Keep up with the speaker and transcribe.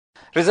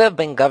Reserve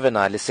Bank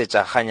Governor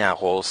Lesetja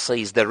Kganyogo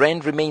says the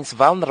rand remains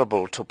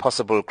vulnerable to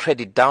possible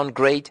credit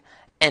downgrade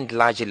and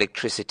large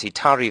electricity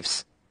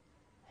tariffs.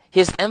 He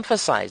has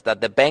emphasized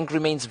that the bank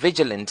remains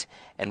vigilant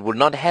and will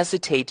not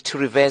hesitate to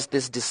reverse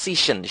this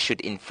decision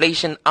should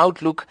inflation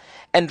outlook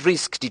and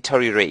risk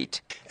deteriorate.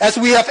 As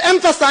we have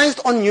emphasized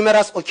on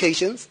numerous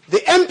occasions, the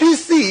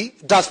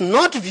MPC does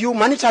not view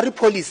monetary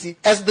policy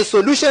as the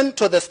solution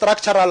to the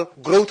structural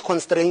growth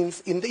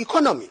constraints in the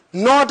economy,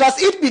 nor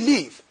does it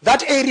believe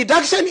that a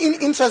reduction in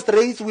interest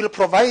rates will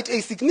provide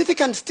a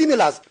significant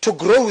stimulus to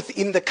growth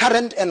in the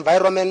current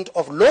environment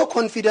of low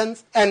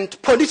confidence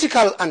and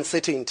political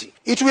uncertainty.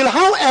 It will,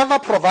 however,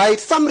 provide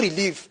some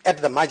relief at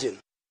the margin.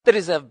 The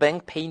Reserve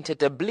Bank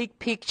painted a bleak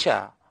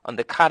picture on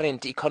the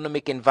current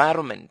economic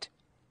environment.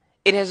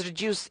 It has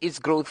reduced its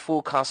growth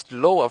forecast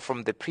lower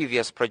from the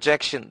previous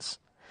projections.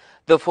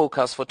 The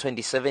forecast for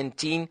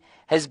 2017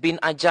 has been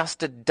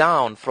adjusted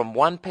down from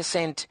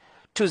 1%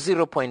 to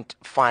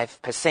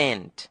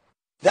 0.5%.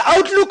 The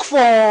outlook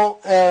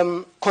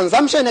for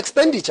consumption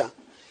expenditure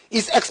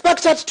is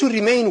expected to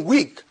remain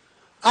weak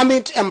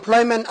amid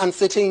employment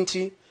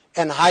uncertainty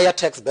and higher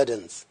tax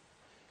burdens.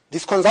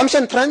 These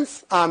consumption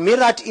trends are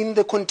mirrored in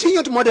the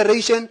continued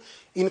moderation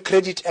in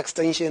credit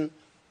extension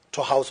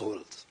to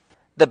households.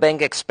 The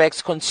bank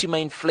expects consumer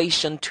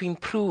inflation to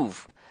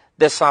improve.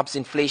 The SAfm's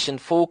inflation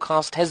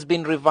forecast has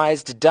been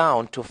revised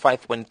down to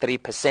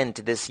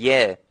 5.3% this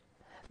year.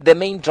 The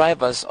main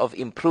drivers of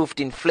improved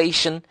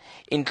inflation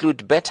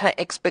include better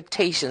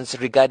expectations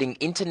regarding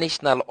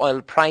international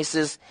oil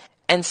prices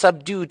and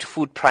subdued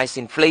food price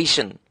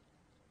inflation.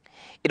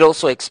 It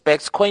also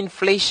expects core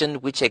inflation,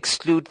 which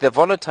excludes the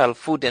volatile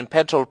food and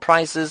petrol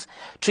prices,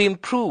 to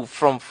improve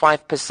from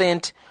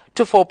 5%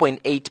 to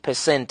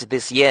 4.8%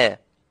 this year.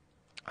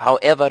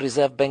 However,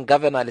 Reserve Bank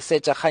Governor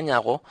Lesetja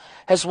Kganyogo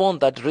has warned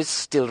that risks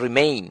still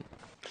remain.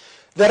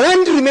 The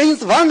rand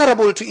remains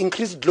vulnerable to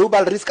increased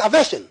global risk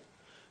aversion,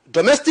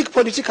 domestic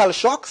political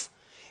shocks,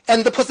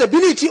 and the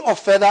possibility of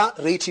further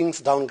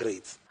ratings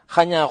downgrades.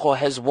 Kganyago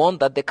has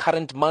warned that the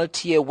current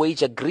multi-year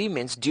wage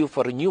agreements due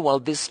for renewal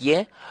this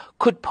year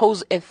could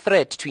pose a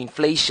threat to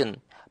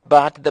inflation.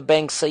 But the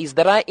bank says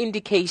there are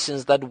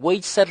indications that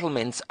wage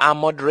settlements are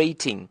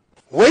moderating.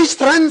 Wage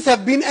trends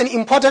have been an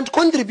important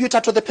contributor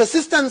to the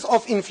persistence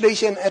of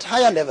inflation at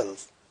higher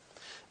levels.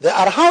 There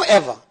are,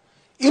 however,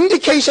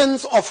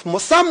 indications of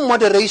some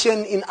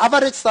moderation in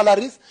average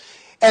salaries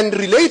and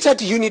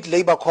related unit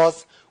labor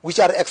costs, which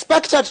are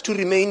expected to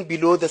remain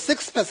below the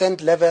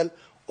 6% level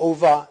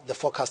over the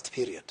forecast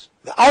period.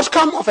 The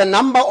outcome of a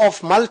number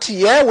of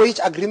multi-year wage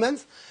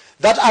agreements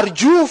that are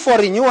due for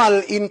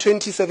renewal in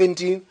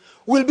 2017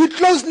 will be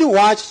closely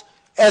watched,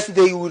 as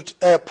they would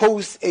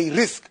pose a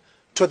risk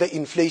to the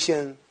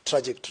inflation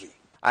trajectory.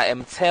 I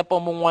am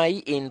Tshepo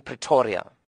Mongoai in Pretoria.